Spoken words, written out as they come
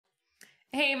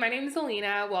Hey, my name is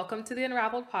Alina. Welcome to the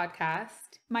Unraveled podcast.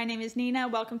 My name is Nina.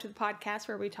 Welcome to the podcast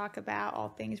where we talk about all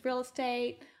things real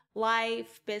estate,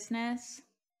 life, business.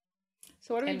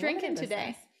 So what are we drinking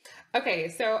today? Okay,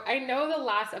 so I know the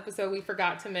last episode we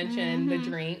forgot to mention the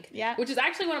drink, which is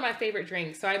actually one of my favorite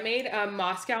drinks. So I made a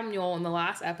Moscow Mule in the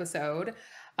last episode.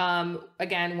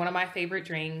 Again, one of my favorite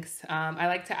drinks. I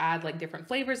like to add like different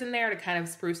flavors in there to kind of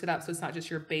spruce it up so it's not just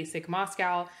your basic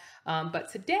Moscow.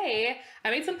 But today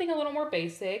I made something a little more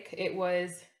basic. It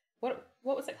was, what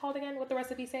was it called again? What the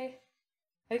recipe say?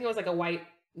 I think it was like a white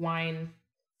wine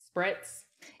spritz.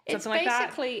 It's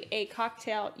basically a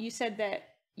cocktail. You said that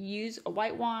you use a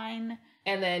white wine.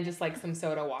 And then just like some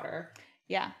soda water.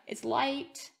 Yeah. It's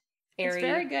light. Airy. It's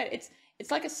very good.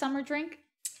 It's like a summer drink.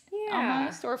 Yeah.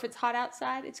 Almost. Or if it's hot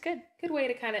outside, it's good. Good way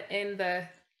to kind of end the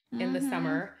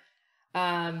summer.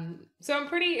 So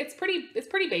it's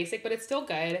pretty basic, but it's still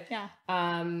good. Yeah.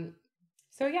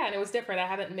 So yeah, and it was different. I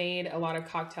haven't made a lot of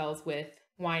cocktails with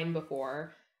wine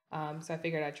before. So I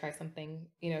figured I'd try something,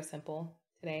 simple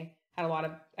today. Had a lot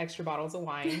of extra bottles of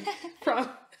wine from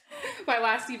my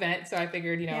last event. So I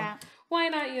figured, why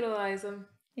not utilize them?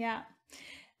 Yeah.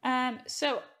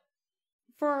 So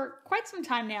for quite some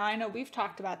time now, I know we've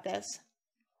talked about this.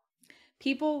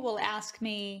 People will ask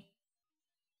me,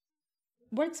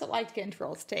 what's it like to get into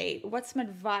real estate? What's some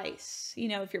advice?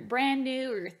 If you're brand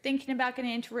new or you're thinking about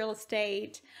getting into real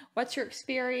estate, what's your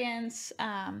experience?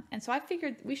 And so I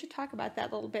figured we should talk about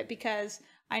that a little bit because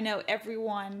I know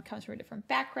everyone comes from a different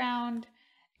background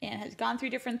and has gone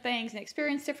through different things and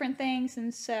experienced different things.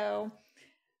 And so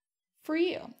for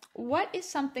you, what is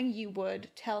something you would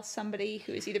tell somebody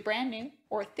who is either brand new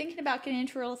or thinking about getting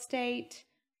into real estate?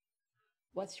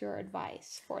 What's your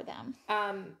advice for them?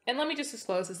 And let me just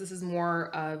disclose this is more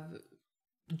of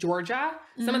Georgia.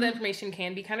 Some of the information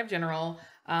can be kind of general.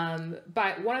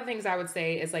 But one of the things I would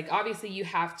say is like, obviously you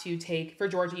have to take, for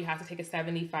Georgia, you have to take a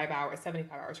 75 hours,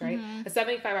 right? A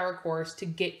 75-hour course to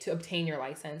obtain your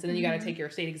license. And then you got to take your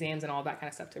state exams and all that kind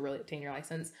of stuff to really obtain your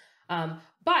license.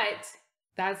 But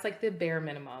that's like the bare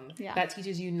minimum. Yeah. That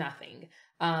teaches you nothing.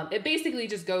 It basically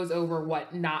just goes over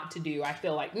what not to do. I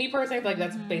feel like, me personally, I feel like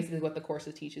that's basically what the course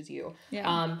teaches you.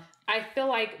 Yeah. I feel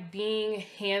like being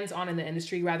hands-on in the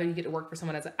industry, whether you get to work for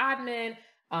someone as an admin,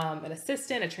 an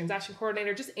assistant, a transaction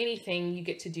coordinator, just anything you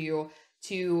get to do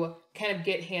to kind of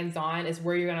get hands-on is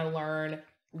where you're going to learn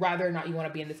whether or not you want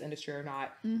to be in this industry or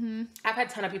not. I've had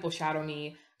a ton of people shadow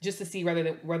me just to see whether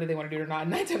they want to do it or not.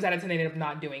 And 9 times out of 10, they end up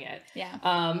not doing it.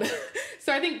 Yeah.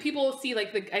 So I think people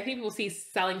see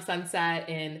selling sunset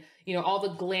and, all the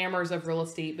glamours of real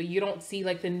estate, but you don't see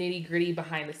like the nitty gritty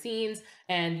behind the scenes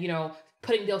and,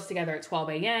 putting deals together at 12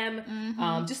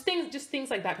 a.m. Just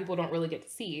things like that people don't really get to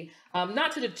see.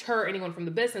 Not to deter anyone from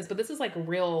the business, but this is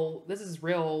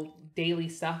real daily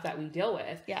stuff that we deal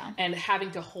with. Yeah. And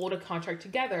having to hold a contract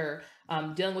together,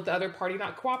 dealing with the other party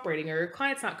not cooperating or your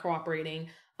client's not cooperating.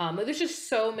 There's just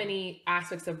so many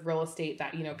aspects of real estate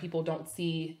that, people don't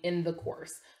see in the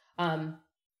course.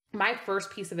 My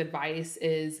first piece of advice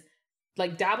is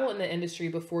dabble in the industry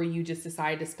before you just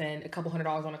decide to spend a couple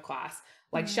 $100s on a class.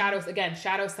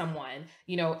 Shadow someone,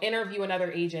 interview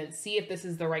another agent, see if this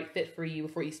is the right fit for you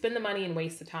before you spend the money and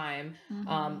waste the time.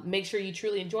 Make sure you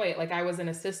truly enjoy it. Like I was an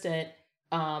assistant,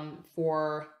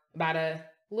 for about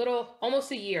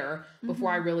almost a year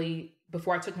before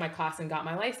I took my class and got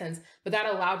my license, but that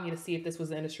allowed me to see if this was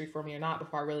the industry for me or not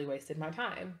before I really wasted my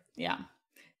time. Yeah,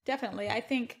 definitely. I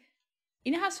think,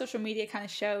 how social media kind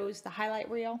of shows the highlight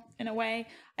reel in a way?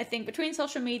 I think between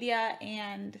social media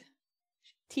and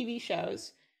TV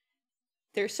shows,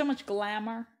 there's so much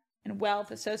glamour and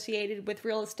wealth associated with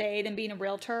real estate and being a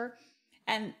realtor.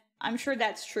 And I'm sure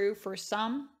that's true for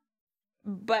some,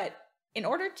 but in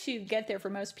order to get there for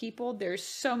most people, there's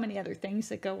so many other things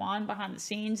that go on behind the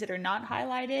scenes that are not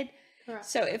highlighted. Correct.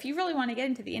 So if you really want to get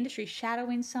into the industry,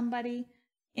 shadowing somebody,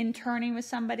 interning with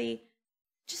somebody,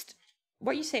 just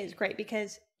what you say is great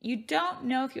because you don't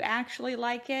know if you actually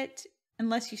like it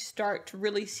unless you start to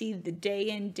really see the day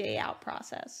in, day out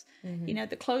process.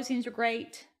 The closings are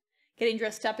great. Getting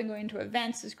dressed up and going to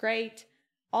events is great.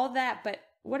 All that. But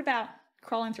what about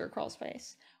crawling through a crawl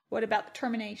space? What about the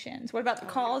terminations? What about the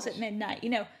calls at midnight?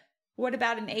 What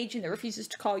about an agent that refuses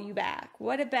to call you back?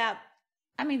 What about,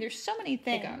 there's so many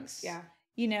things. Yeah.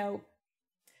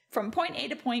 From point A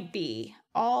to point B,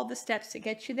 all the steps that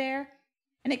get you there.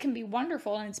 And it can be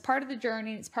wonderful and it's part of the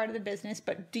journey, and it's part of the business,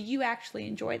 but do you actually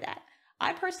enjoy that?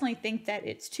 I personally think that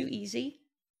it's too easy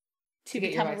to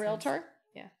become a realtor.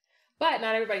 Yeah. But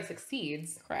not everybody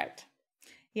succeeds. Correct.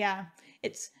 Yeah.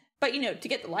 But to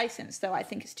get the license though, I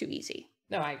think is too easy.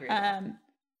 No, I agree.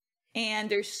 And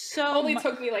there's so Only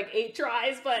took me like 8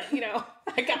 tries, but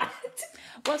I got it.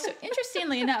 Well, so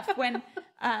interestingly enough, when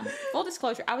full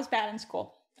disclosure, I was bad in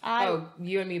school.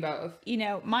 You and me both.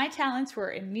 My talents were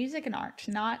in music and art,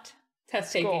 not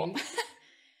Test school. taking.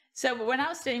 So when I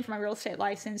was studying for my real estate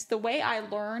license, the way I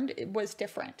learned was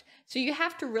different. So you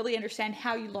have to really understand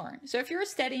how you learn. So if you're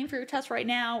studying for your test right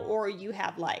now, or you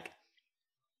have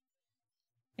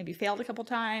maybe failed a couple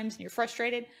times and you're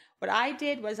frustrated, what I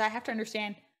did was I have to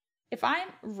understand, if I'm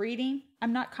reading,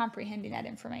 I'm not comprehending that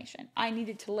information. I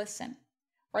needed to listen,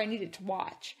 or I needed to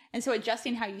watch. And so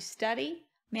adjusting how you study,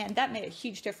 man, that made a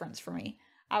huge difference for me.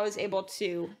 I was able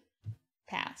to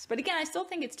pass. But again, I still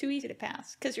think it's too easy to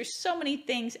pass, because there's so many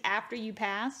things after you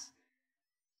pass.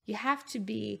 You have to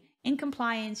be in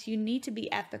compliance. You need to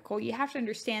be ethical. You have to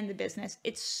understand the business.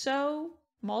 It's so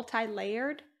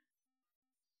multi-layered.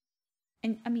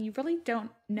 And I mean, you really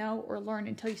don't know or learn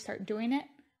until you start doing it,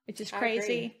 which is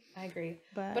crazy. I agree.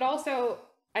 But also,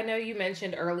 I know you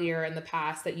mentioned earlier in the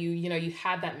past that you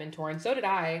had that mentor, and so did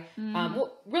I.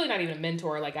 Well, really not even a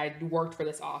mentor. Like, I worked for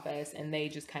this office, and they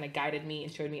just kind of guided me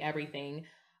and showed me everything,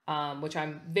 which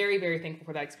I'm very, very thankful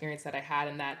for that experience that I had,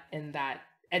 and that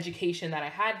education that I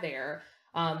had there.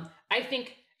 I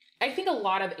think a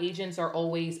lot of agents are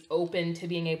always open to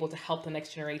being able to help the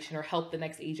next generation or help the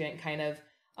next agent kind of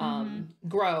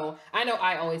grow. I know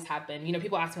I always have been.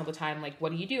 People ask me all the time, like,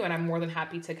 what do you do? And I'm more than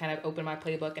happy to kind of open my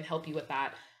playbook and help you with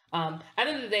that. At the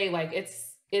end of the day, like,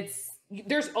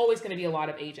 there's always going to be a lot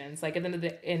of agents. Like, at the end of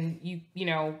the, and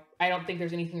I don't think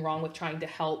there's anything wrong with trying to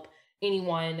help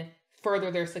anyone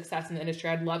further their success in the industry.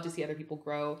 I'd love to see other people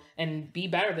grow and be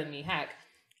better than me. Heck.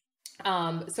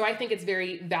 So I think it's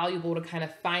very valuable to kind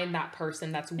of find that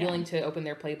person that's willing to open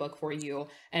their playbook for you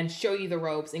and show you the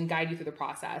ropes and guide you through the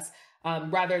process.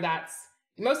 Rather, that's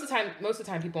most of the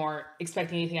time people aren't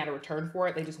expecting anything out of return for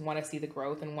it. They just want to see the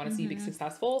growth and want to see you be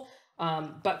successful.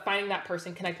 But finding that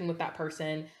person, connecting with that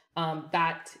person,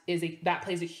 that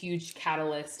plays a huge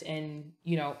catalyst in,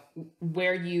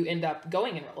 where you end up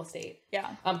going in real estate.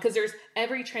 Yeah. Cause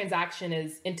every transaction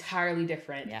is entirely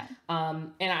different. Yeah.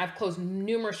 And I've closed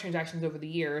numerous transactions over the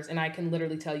years, and I can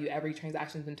literally tell you every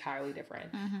transaction is entirely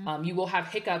different. You will have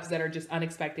hiccups that are just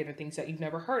unexpected or things that you've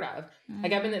never heard of.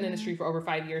 Like, I've been in the industry for over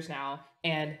 5 years now,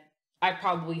 and I've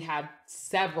probably had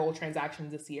several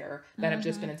transactions this year that have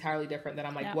just been entirely different, that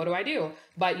I'm like, what do I do?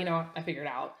 But I figured it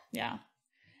out. Yeah.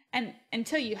 And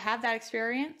until you have that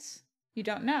experience, you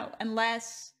don't know,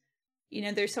 unless,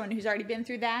 there's someone who's already been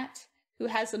through that, who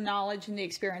has the knowledge and the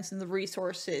experience and the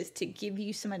resources to give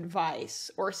you some advice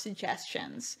or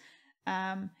suggestions.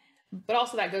 But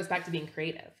also that goes back to being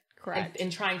creative. Correct.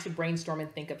 And trying to brainstorm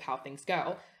and think of how things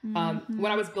go. When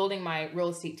I was building my real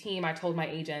estate team, I told my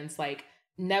agents, like,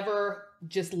 never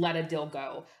just let a deal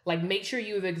go. Like, make sure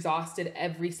you've exhausted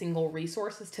every single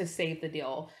resources to save the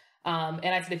deal. And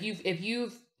I said, if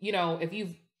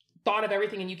you've thought of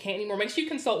everything and you can't anymore, make sure you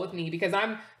consult with me, because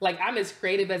I'm as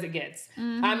creative as it gets.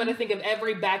 I'm going to think of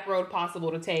every back road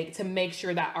possible to take to make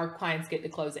sure that our clients get to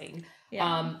closing.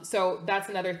 Yeah. So that's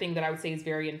another thing that I would say is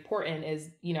very important is,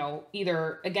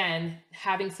 either, again,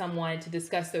 having someone to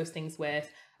discuss those things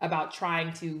with about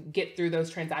trying to get through those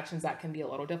transactions that can be a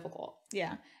little difficult.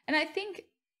 Yeah. And I think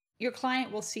your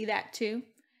client will see that too.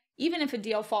 Even if a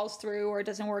deal falls through or it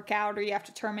doesn't work out or you have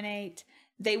to terminate,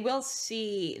 they will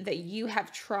see that you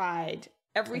have tried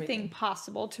everything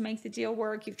possible to make the deal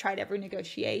work. You've tried every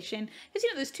negotiation. Because,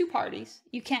 there's two parties.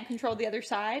 You can't control the other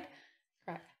side.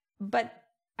 Correct. But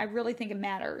I really think it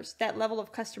matters, that level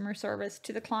of customer service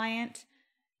to the client.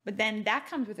 But then that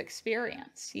comes with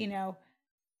experience.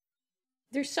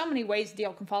 There's so many ways a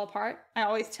deal can fall apart. I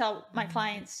always tell my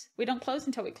clients, we don't close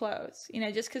until we close.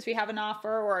 Just because we have an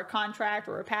offer or a contract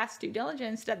or a past due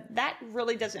diligence, that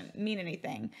really doesn't mean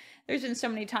anything. There's been so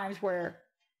many times where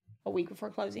a week before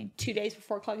closing, 2 days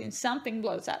before closing, something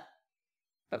blows up.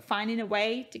 But finding a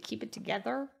way to keep it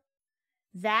together,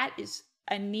 that is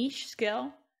a niche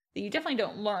skill that you definitely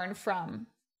don't learn from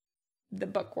the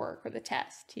book work or the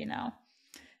test,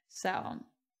 So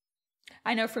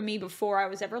I know for me, before I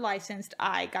was ever licensed,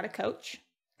 I got a coach,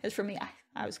 because for me,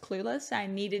 I was clueless. I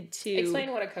needed to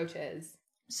explain what a coach is.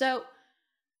 So,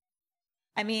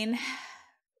 I mean,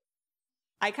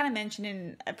 I kind of mentioned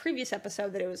in a previous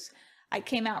episode that I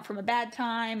came out from a bad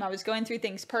time. I was going through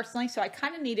things personally. So I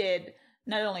kind of needed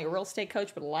not only a real estate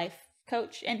coach, but a life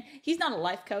coach. And he's not a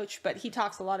life coach, but he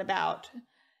talks a lot about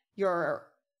your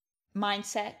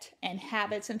mindset and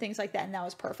habits and things like that. And that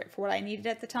was perfect for what I needed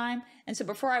at the time. And so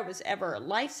before I was ever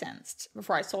licensed,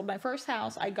 before I sold my first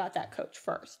house, I got that coach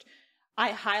first.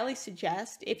 I highly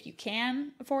suggest, if you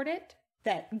can afford it,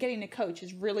 that getting a coach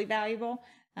is really valuable.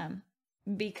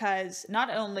 because not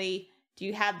only do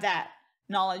you have that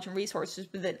knowledge and resources,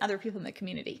 but then other people in the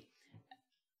community.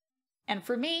 And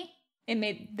for me, it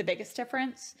made the biggest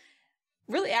difference.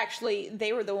 Really, actually,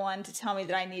 they were the one to tell me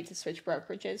that I needed to switch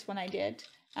brokerages when I did,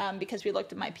 because we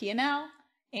looked at my P&L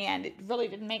and it really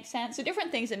didn't make sense. So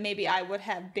different things that maybe I would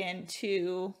have been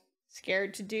too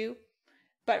scared to do,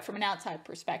 but from an outside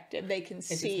perspective, they can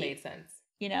see. It just made sense.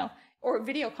 You know, or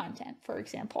video content, for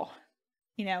example.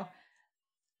 You know,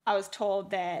 I was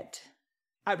told that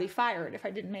I'd be fired if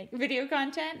I didn't make video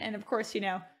content. And of course, you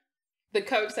know. The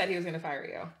coach said he was going to fire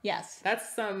you. Yes.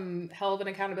 That's some hell of an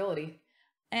accountability.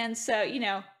 And so, you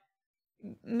know,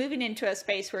 moving into a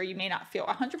space where you may not feel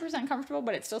 100% comfortable,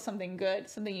 but it's still something good,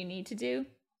 something you need to do.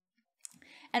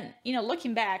 And, you know,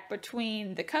 looking back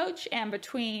between the coach and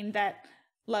between that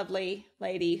lovely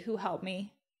lady who helped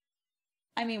me,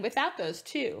 I mean, without those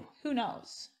two, who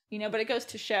knows? You know, but it goes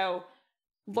to show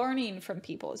learning from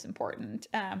people is important.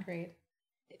 Great.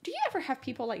 Do you ever have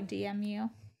people like DM you?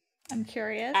 I'm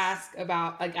curious.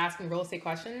 Asking real estate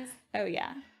questions? Oh,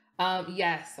 yeah.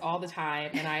 Yes, all the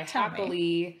time. And I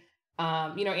happily,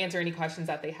 you know, answer any questions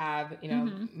that they have, you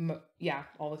know,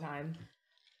 all the time.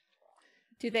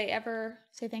 Do they ever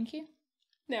say thank you?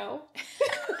 No.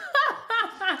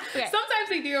 Okay. Sometimes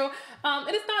they do. And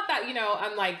it's not that, you know,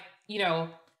 I'm like, you know,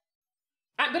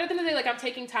 but at the end of the day, like I'm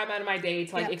taking time out of my day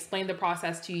to like explain the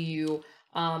process to you,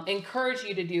 encourage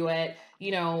you to do it,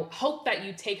 you know, hope that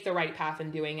you take the right path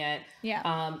in doing it. Yeah.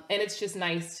 And it's just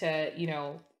nice to, you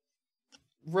know,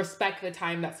 respect the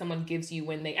time that someone gives you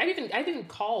when I've even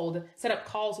set up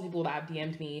calls with people that have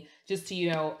DM'd me just to,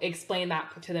 you know, explain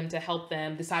that to them to help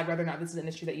them decide whether or not this is an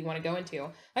industry that you want to go into.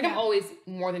 Like I'm always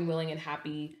more than willing and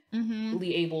happily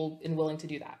able and willing to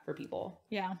do that for people.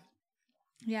 Yeah.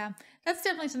 Yeah. That's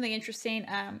definitely something interesting.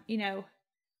 You know,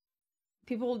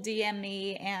 people will DM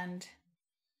me and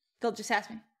they'll just ask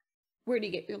me, where do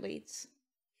you get your leads?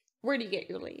 Where do you get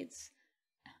your leads?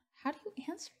 How do you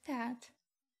answer that?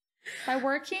 By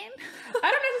working?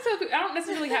 I don't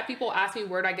necessarily have people ask me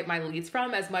where do I get my leads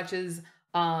from as much as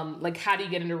like how do you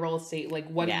get into real estate? Like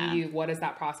what do you do? What does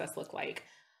that process look like?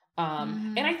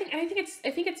 And I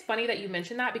think it's funny that you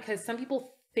mentioned that because some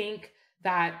people think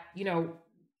that, you know,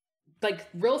 like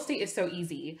real estate is so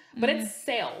easy, but it's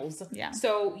sales. Yeah.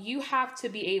 So you have to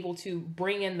be able to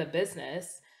bring in the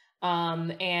business.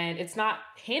 And it's not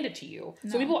handed to you.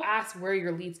 No. So people ask where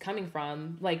your lead's coming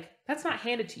from. Like that's not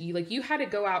handed to you. Like you had to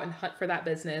go out and hunt for that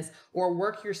business or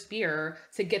work your spear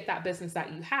to get that business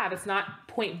that you have. It's not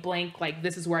point blank. Like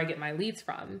this is where I get my leads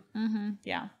from.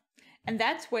 Yeah. And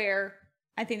that's where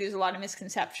I think there's a lot of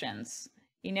misconceptions.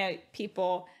 You know,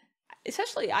 people,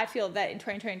 especially I feel that in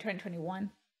 2020, 2021,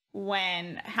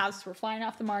 when houses were flying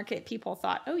off the market, people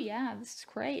thought, oh yeah, this is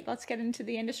great. Let's get into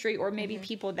the industry. Or maybe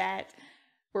people that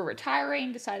were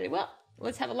retiring decided, well,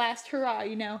 let's have a last hurrah,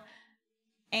 you know.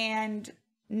 And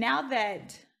now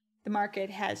that the market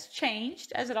has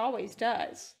changed, as it always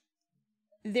does,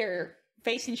 they're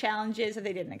facing challenges that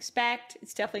they didn't expect.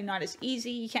 It's definitely not as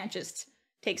easy. You can't just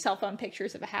take cell phone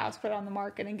pictures of a house, put it on the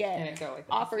market, and get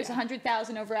offers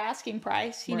 $100,000 over asking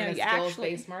price. You know, you actually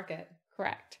skills-based market.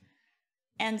 Correct.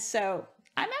 And so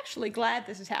I'm actually glad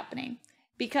this is happening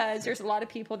because there's a lot of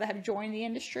people that have joined the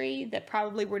industry that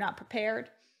probably were not prepared.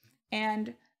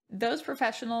 And those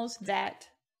professionals that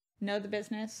know the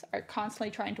business are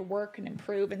constantly trying to work and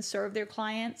improve and serve their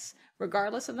clients,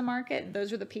 regardless of the market.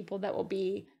 Those are the people that will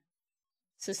be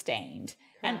sustained.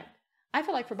 Correct. And I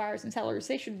feel like for buyers and sellers,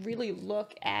 they should really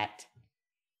look at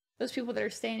those people that are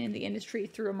staying in the industry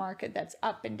through a market that's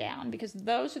up and down, because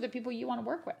those are the people you want to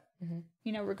work with,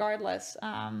 you know, regardless.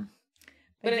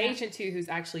 But an agent too, who's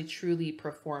actually truly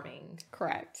performing.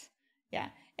 Correct. Yeah.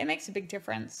 It makes a big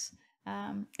difference.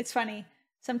 It's funny.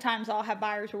 Sometimes I'll have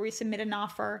buyers where we submit an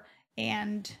offer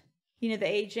and, you know, the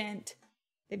agent,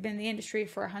 they've been in the industry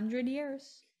for 100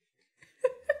 years.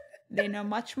 They know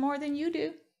much more than you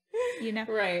do, you know?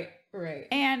 Right.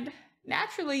 And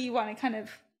naturally you want to kind of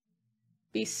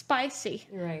be spicy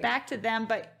back to them,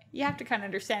 but you have to kind of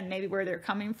understand maybe where they're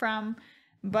coming from.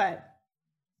 But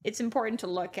it's important to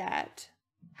look at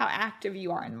how active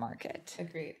you are in the market.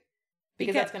 Agreed.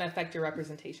 Because that's going to affect your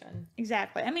representation.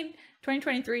 Exactly. I mean,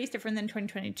 2023 is different than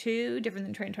 2022, different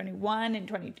than 2021,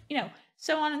 and you know,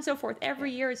 so on and so forth.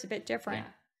 Every year is a bit different.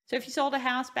 Yeah. So if you sold a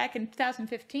house back in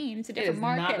 2015, it's a different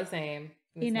market. Not the same.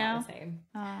 It's not the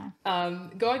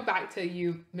same. Going back to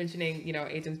you mentioning, you know,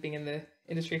 agents being in the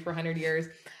industry for 100 years.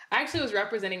 I actually was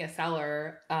representing a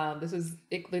seller.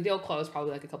 The deal closed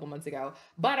probably like a couple months ago,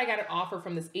 but I got an offer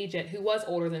from this agent who was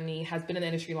older than me, has been in the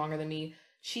industry longer than me.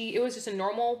 It was just a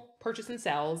normal purchase and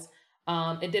sales.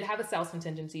 It did have a sales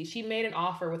contingency. She made an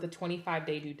offer with a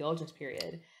 25-day due diligence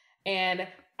period. And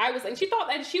she thought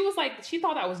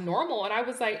that was normal. And I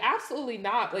was like, absolutely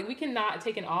not. Like, we cannot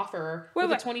take an offer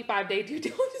with a 25-day due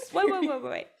diligence period.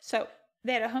 Wait. So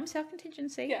they had a home sale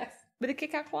contingency? Yes. With a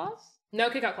kick-out clause? No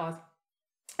kick-out clause.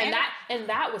 And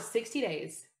that was 60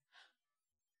 days.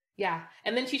 Yeah.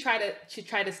 And then she tried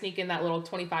to sneak in that little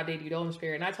 25-day due diligence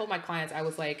period. And I told my clients, I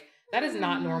was like, that is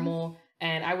not normal.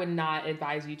 And I would not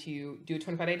advise you to do a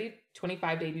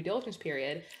 25-day due diligence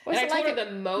period. And I told her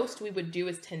the most we would do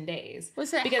is 10 days.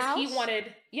 Was it because house? He wanted,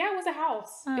 it was a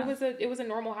house. Oh. It was a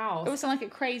normal house. It wasn't like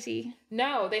a crazy.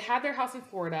 No, they had their house in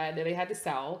Florida that they had to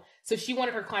sell. So she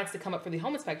wanted her clients to come up for the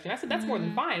home inspection. I said, that's more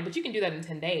than fine, but you can do that in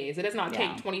 10 days. It does not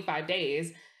take 25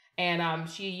 days. And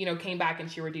she, came back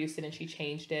and she reduced it and she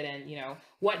changed it and,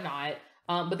 whatnot.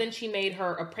 But then she made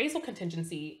her appraisal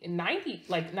contingency in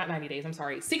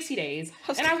 60 days.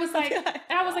 And I was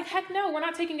like, heck no, we're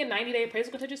not taking a 90-day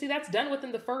appraisal contingency. That's done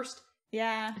within the first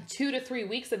 2 to 3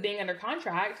 weeks of being under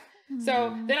contract.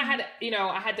 So then I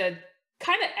had to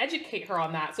kind of educate her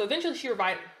on that. So eventually she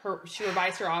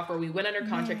revised her offer. We went under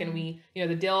contract and we,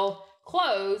 the deal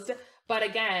closed. But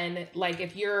again, like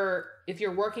if you're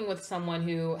working with someone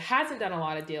who hasn't done a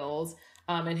lot of deals,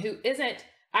 and who isn't,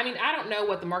 I mean, I don't know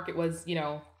what the market was,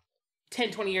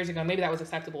 10, 20 years ago. Maybe that was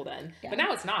acceptable then, but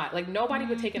now it's not. Like nobody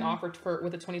would take an offer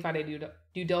with a 25-day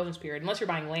due diligence period, unless you're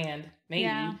buying land, maybe.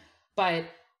 Yeah. But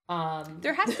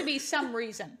there has to be some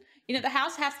reason. The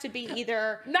house has to be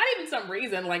either... Not even some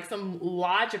reason, like some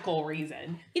logical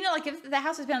reason. Like if the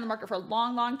house has been on the market for a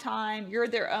long, long time, you're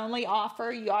their only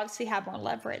offer, you obviously have more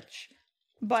leverage.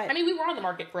 But I mean, we were on the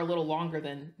market for a little longer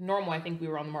than normal. I think we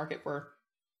were on the market for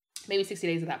maybe 60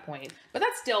 days at that point. But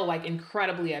that's still like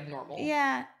incredibly abnormal.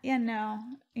 Yeah, no.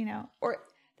 Or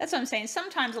that's what I'm saying.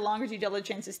 Sometimes a longer due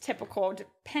diligence is typical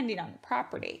depending on the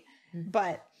property. Mm-hmm.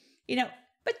 But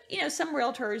some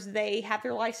realtors, they have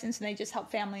their license and they just help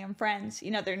family and friends.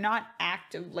 They're not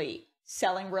actively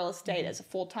selling real estate as a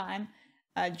full-time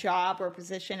job or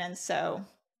position. And so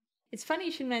it's funny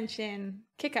you should mention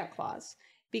kick-out clause,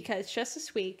 because just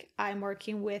this week I'm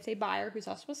working with a buyer who's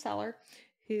also a seller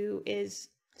who is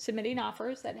submitting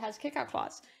offers that has a kick-out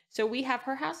clause. So we have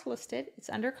her house listed. It's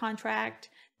under contract.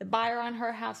 The buyer on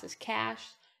her house is cash.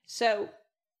 So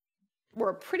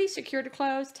we're pretty secure to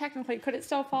close. Technically, could it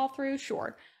still fall through?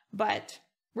 Sure. But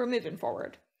we're moving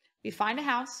forward. We find a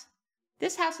house.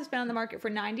 This house has been on the market for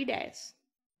 90 days.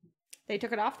 They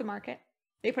took it off the market.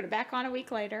 They put it back on a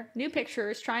week later. New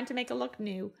pictures, trying to make it look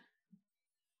new.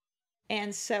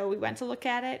 And so we went to look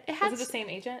at it. Was it the same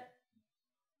agent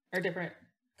or different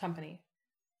company?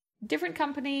 Different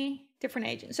company, different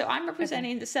agent. So I'm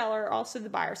representing the seller, also the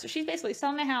buyer. So she's basically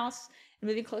selling the house and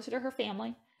moving closer to her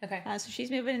family. Okay. So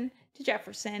she's moving to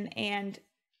Jefferson, and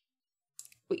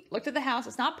we looked at the house.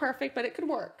 It's not perfect, but it could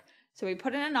work. So we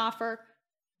put in an offer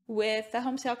with the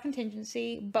home sale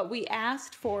contingency, but we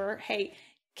asked for, hey,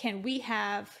 can we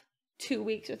have 2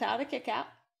 weeks without a kick out?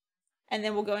 And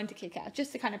then we'll go into kick out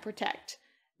just to kind of protect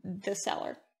the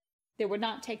seller. They would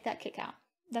not take that kick out.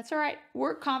 That's all right.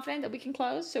 We're confident that we can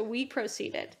close. So we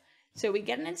proceeded. So we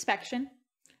get an inspection,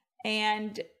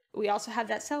 and we also have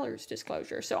that seller's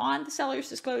disclosure. So on the seller's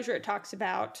disclosure, it talks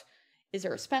about, is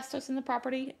there asbestos in the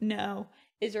property? No.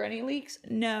 Is there any leaks?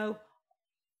 No.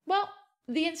 Well,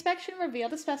 the inspection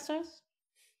revealed asbestos,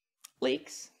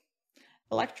 leaks,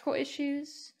 electrical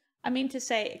issues. I mean to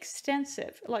say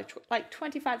extensive, like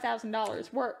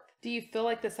 $25,000 worth. Do you feel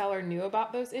like the seller knew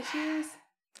about those issues?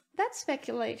 That's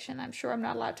speculation. I'm sure I'm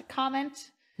not allowed to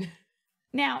comment.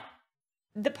 Now,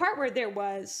 the part where there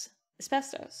was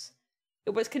asbestos,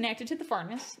 it was connected to the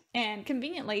furnace, and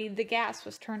conveniently, the gas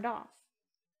was turned off.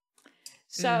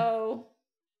 So,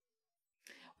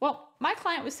 well, my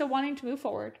client was still wanting to move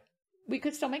forward. We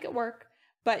could still make it work,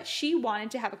 but she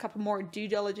wanted to have a couple more due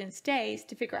diligence days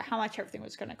to figure out how much everything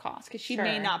was going to cost, because she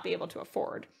may not be able to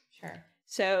afford. Sure.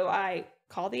 So I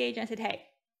called the agent and said, hey,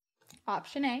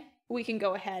 option A, we can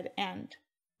go ahead and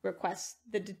request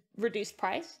the reduced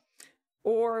price,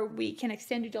 or we can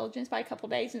extend due diligence by a couple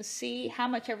days and see how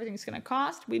much everything's going to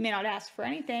cost. We may not ask for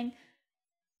anything.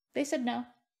 They said, no,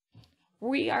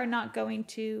 we are not going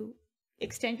to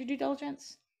extend your due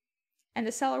diligence, and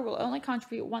the seller will only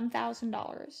contribute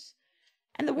 $1,000.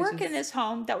 And the work in this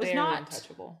home, that was not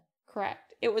untouchable.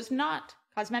 Correct. It was not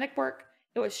cosmetic work.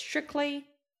 It was strictly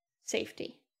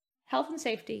safety. Health and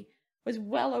safety was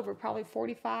well over probably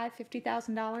 $45,000,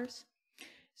 $50,000.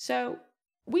 So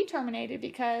we terminated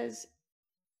because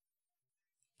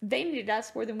they needed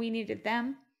us more than we needed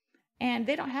them, and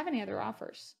they don't have any other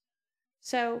offers.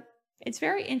 So it's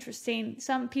very interesting.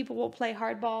 Some people will play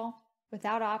hardball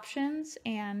without options.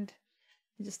 And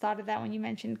I just thought of that when you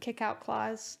mentioned kick out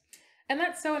clause. And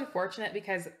that's so unfortunate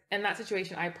because in that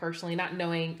situation, I personally, not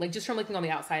knowing, like just from looking on the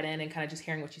outside in and kind of just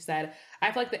hearing what you said,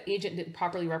 I feel like the agent didn't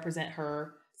properly represent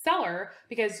her seller,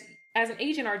 because as an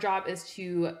agent, our job is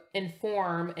to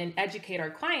inform and educate our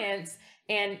clients.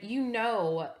 And you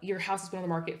know, your house has been on the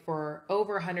market for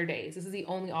over 100 days. This is the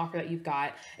only offer that you've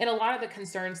got. And a lot of the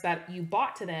concerns that you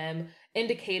brought to them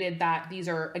indicated that these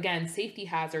are, again, safety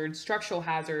hazards, structural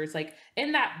hazards, like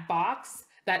in that box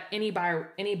that any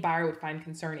buyer would find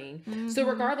concerning. Mm-hmm. So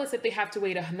regardless if they have to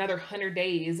wait another 100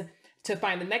 days to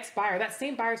find the next buyer, that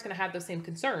same buyer is going to have those same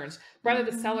concerns. Whether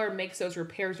the seller makes those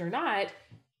repairs or not,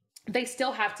 they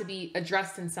still have to be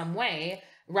addressed in some way,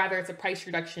 rather it's a price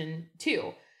reduction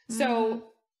too. So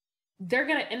they're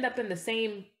going to end up in the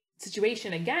same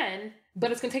situation again, but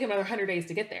it's going to take another 100 days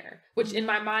to get there, which in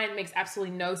my mind makes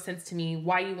absolutely no sense to me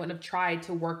why you wouldn't have tried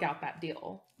to work out that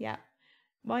deal. Yeah.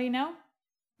 Well,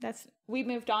 we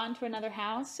moved on to another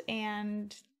house,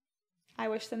 and I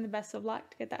wish them the best of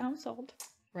luck to get that home sold.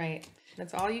 Right.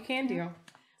 That's all you can do.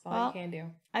 That's all you can do.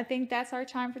 I think that's our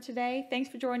time for today. Thanks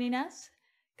for joining us.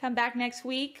 Come back next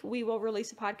week. We will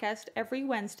release a podcast every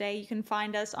Wednesday. You can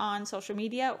find us on social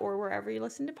media or wherever you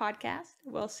listen to podcasts.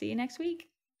 We'll see you next week.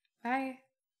 Bye.